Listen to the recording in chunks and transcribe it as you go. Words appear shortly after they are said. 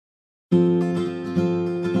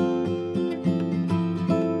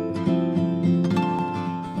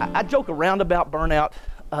I joke around about burnout.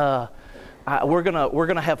 We're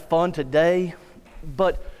gonna have fun today,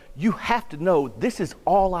 but you have to know this is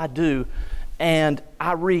all I do, and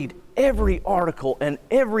I read every article and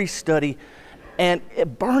every study, and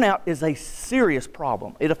burnout is a serious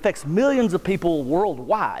problem. It affects millions of people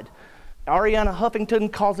worldwide. Ariana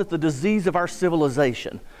Huffington calls it the disease of our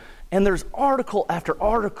civilization. And there's article after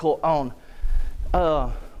article on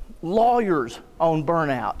lawyers on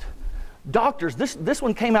burnout. Doctors, this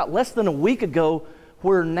one came out less than a week ago,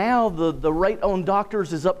 where now the rate on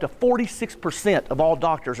doctors is up to 46% of all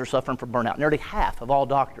doctors are suffering from burnout, nearly half of all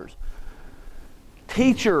doctors.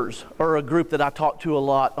 Teachers are a group that I talk to a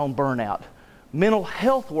lot on burnout. Mental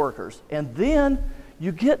health workers, and then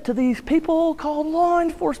you get to these people called law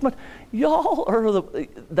enforcement. Y'all are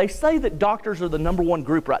they say that doctors are the #1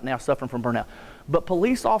 group right now suffering from burnout. But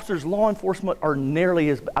police officers, law enforcement are nearly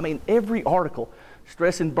as, every article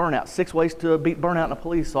stressing burnout. 6 ways to beat burnout in a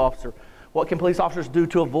police officer. What can police officers do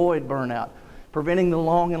to avoid burnout? Preventing the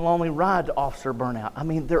long and lonely ride to officer burnout.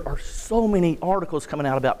 There are so many articles coming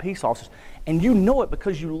out about police officers, and you know it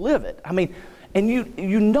because you live it. And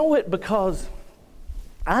you know it because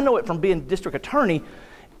I know it from being district attorney.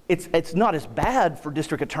 It's not as bad for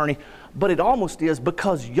district attorney, but it almost is,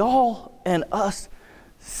 because y'all and us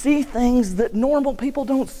see things that normal people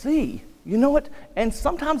don't see. You know it? And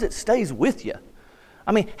sometimes it stays with you.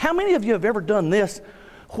 How many of you have ever done this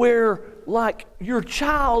where, like, your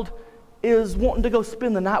child is wanting to go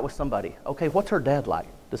spend the night with somebody? Okay, what's her dad like?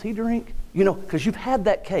 Does he drink? Because you've had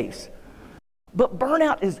that case. But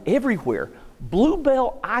burnout is everywhere.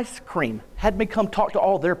 Bluebell ice cream had me come talk to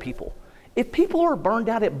all their people. If people are burned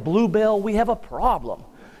out at Bluebell, we have a problem.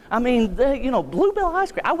 Bluebell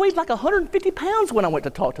ice cream. I weighed like 150 pounds when I went to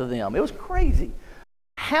talk to them. It was crazy.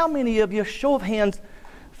 How many of you, show of hands,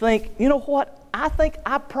 think, you know what? I think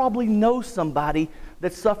I probably know somebody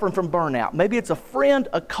that's suffering from burnout. Maybe it's a friend,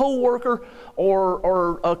 a coworker,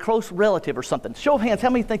 or a close relative or something. Show of hands, how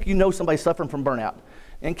many think you know somebody suffering from burnout?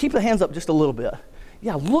 And keep the hands up just a little bit.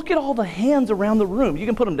 Yeah, look at all the hands around the room. You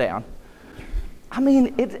can put them down.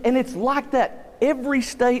 It's like that every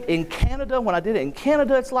state. In Canada, when I did it in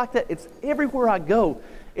Canada, it's like that. It's everywhere I go,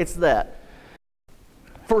 it's that.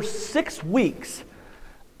 For 6 weeks,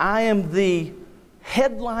 I am the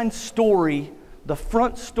headline story, the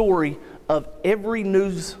front story of every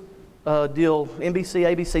news deal, NBC,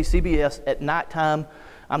 ABC, CBS, at nighttime.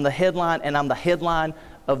 I'm the headline, and I'm the headline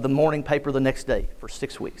of the morning paper the next day for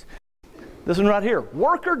 6 weeks. This one right here,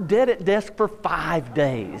 worker dead at desk for 5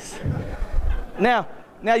 days. Now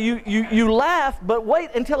you laugh, but wait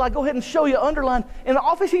until I go ahead and show you underline. In the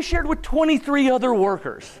office he shared with 23 other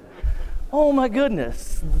workers. Oh my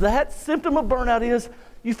goodness, that symptom of burnout is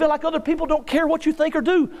you feel like other people don't care what you think or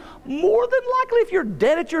do. More than likely, if you're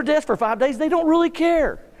dead at your desk for 5 days, they don't really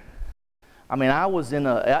care. I was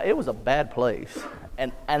it was a bad place,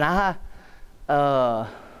 and I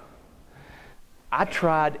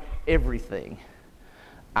tried everything.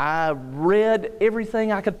 I read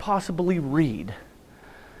everything I could possibly read.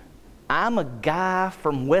 I'm a guy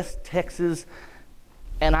from West Texas,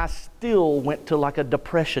 and I still went to like a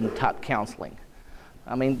depression type counseling.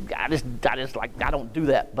 I don't do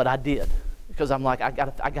that, but I did, because I'm like, I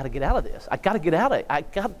gotta get out of this. I gotta get out of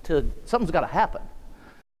it. Something's gotta happen.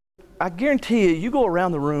 I guarantee you go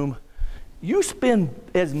around the room, you spend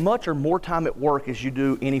as much or more time at work as you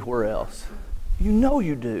do anywhere else. You know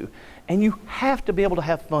you do. And you have to be able to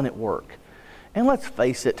have fun at work. And let's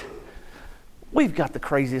face it, we've got the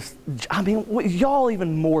craziest, y'all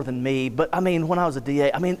even more than me, but when I was a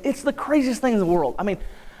DA, it's the craziest thing in the world.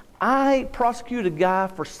 I prosecuted a guy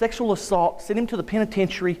for sexual assault, sent him to the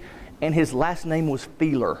penitentiary, and his last name was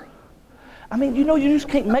Feeler. You just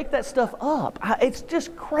can't make that stuff up. It's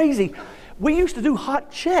just crazy. We used to do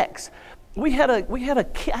hot checks. I had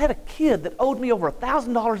a kid that owed me over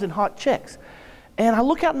 $1,000 in hot checks. And I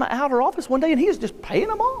look out in my outer office one day, and he was just paying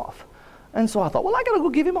them off. And so I thought, well, I got to go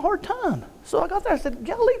give him a hard time. So I got there, I said,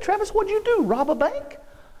 golly, Travis, what'd you do, rob a bank?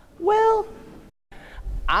 Well,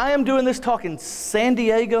 I am doing this talk in San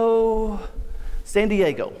Diego,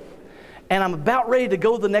 and I'm about ready to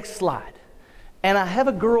go to the next slide. And I have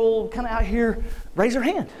a girl kind of out here raise her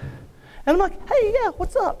hand. And I'm like, hey, yeah,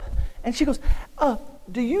 what's up? And she goes,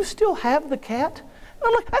 do you still have the cat? And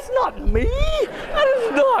I'm like, that's not me. That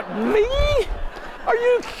is not me.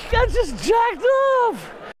 That's just jacked up.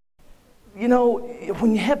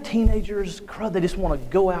 When you have teenagers, they just want to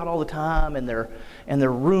go out all the time, and their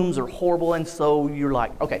rooms are horrible, and so you're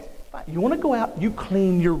like, okay, fine. You want to go out, you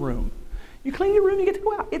clean your room. You clean your room, you get to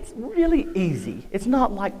go out. It's really easy. It's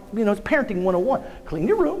not like, it's parenting 101. Clean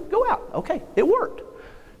your room, go out. Okay, it worked.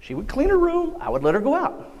 She would clean her room, I would let her go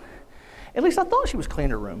out. At least I thought she was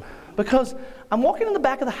cleaning her room, because I'm walking in the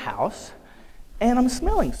back of the house and I'm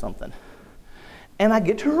smelling something. And I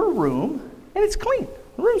get to her room and it's clean.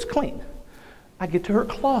 The room's clean. I get to her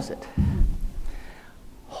closet.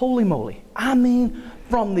 Holy moly. I mean,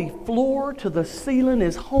 from the floor to the ceiling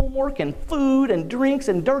is homework and food and drinks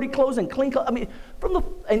and dirty clothes and clean clothes. I mean,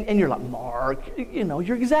 and you're like, Mark, you know,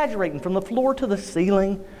 you're exaggerating. From the floor to the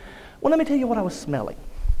ceiling. Well, let me tell you what I was smelling.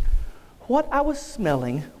 What I was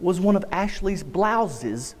smelling was one of Ashley's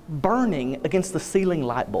blouses burning against the ceiling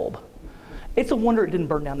light bulb. It's a wonder it didn't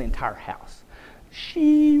burn down the entire house.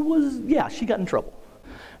 She got in trouble.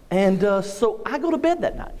 And so I go to bed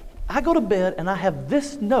that night. I go to bed and I have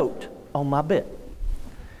this note on my bed.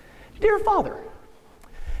 Dear Father,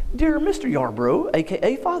 dear Mr. Yarbrough,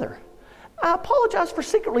 aka Father, I apologize for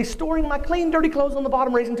secretly storing my clean, dirty clothes on the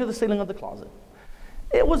bottom, raising to the ceiling of the closet.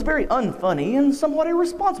 It was very unfunny and somewhat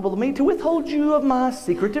irresponsible of me to withhold you of my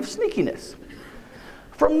secretive sneakiness.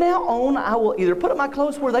 From now on, I will either put up my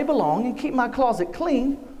clothes where they belong and keep my closet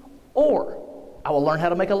clean, or I will learn how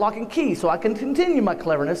to make a lock and key so I can continue my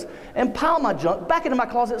cleverness and pile my junk back into my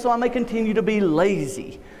closet so I may continue to be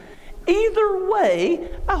lazy. Either way,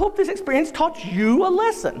 I hope this experience taught you a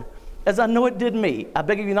lesson, as I know it did me. I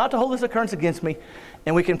beg of you not to hold this occurrence against me,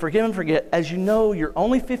 and we can forgive and forget. As you know, you're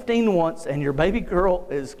only 15 once, and your baby girl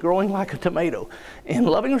is growing like a tomato. In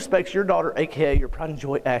loving respects, your daughter, aka your pride and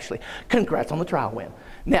joy, Ashley. Congrats on the trial win.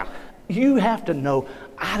 Now, you have to know,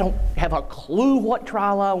 I don't have a clue what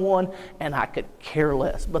trial I won, and I could care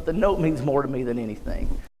less, but the note means more to me than anything.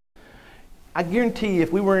 I guarantee you,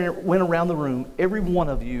 if we went around the room, every one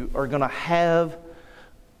of you are going to have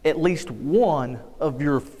at least one of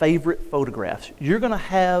your favorite photographs. You're going to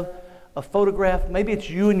have a photograph, maybe it's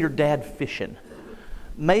you and your dad fishing.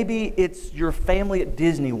 Maybe it's your family at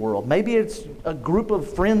Disney World. Maybe it's a group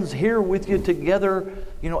of friends here with you together,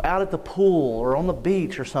 you know, out at the pool or on the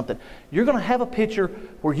beach or something. You're going to have a picture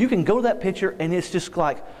where you can go to that picture and it's just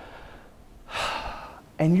like,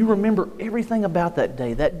 and you remember everything about that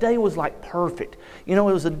day. That day was like perfect. You know,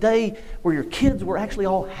 it was a day where your kids were actually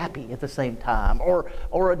all happy at the same time.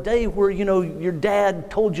 Or a day where, you know, your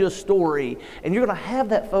dad told you a story and you're going to have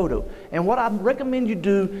that photo. And what I recommend you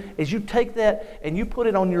do is you take that and you put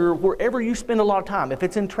it on your, wherever you spend a lot of time. If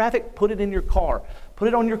it's in traffic, put it in your car. Put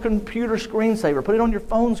it on your computer screensaver. Put it on your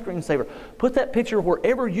phone screensaver. Put that picture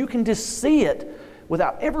wherever you can just see it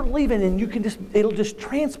without ever leaving, and you can just, it'll just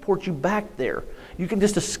transport you back there. You can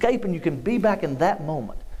just escape and you can be back in that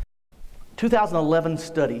moment. 2011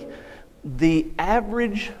 study, the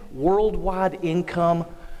average worldwide income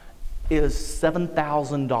is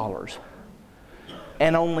 $7,000.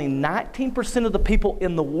 And only 19% of the people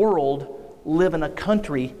in the world live in a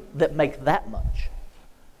country that make that much.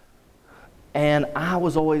 And I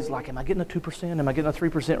was always like, am I getting a 2%? Am I getting a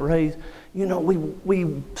 3% raise? You know,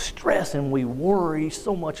 we stress and we worry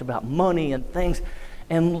so much about money and things.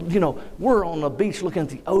 And, you know, we're on the beach looking at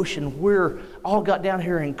the ocean. We're all got down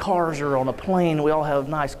here in cars or on a plane. We all have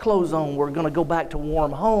nice clothes on. We're going to go back to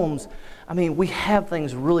warm homes. I mean, we have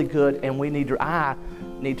things really good, and I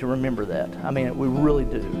need to remember that. I mean, we really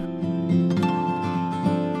do.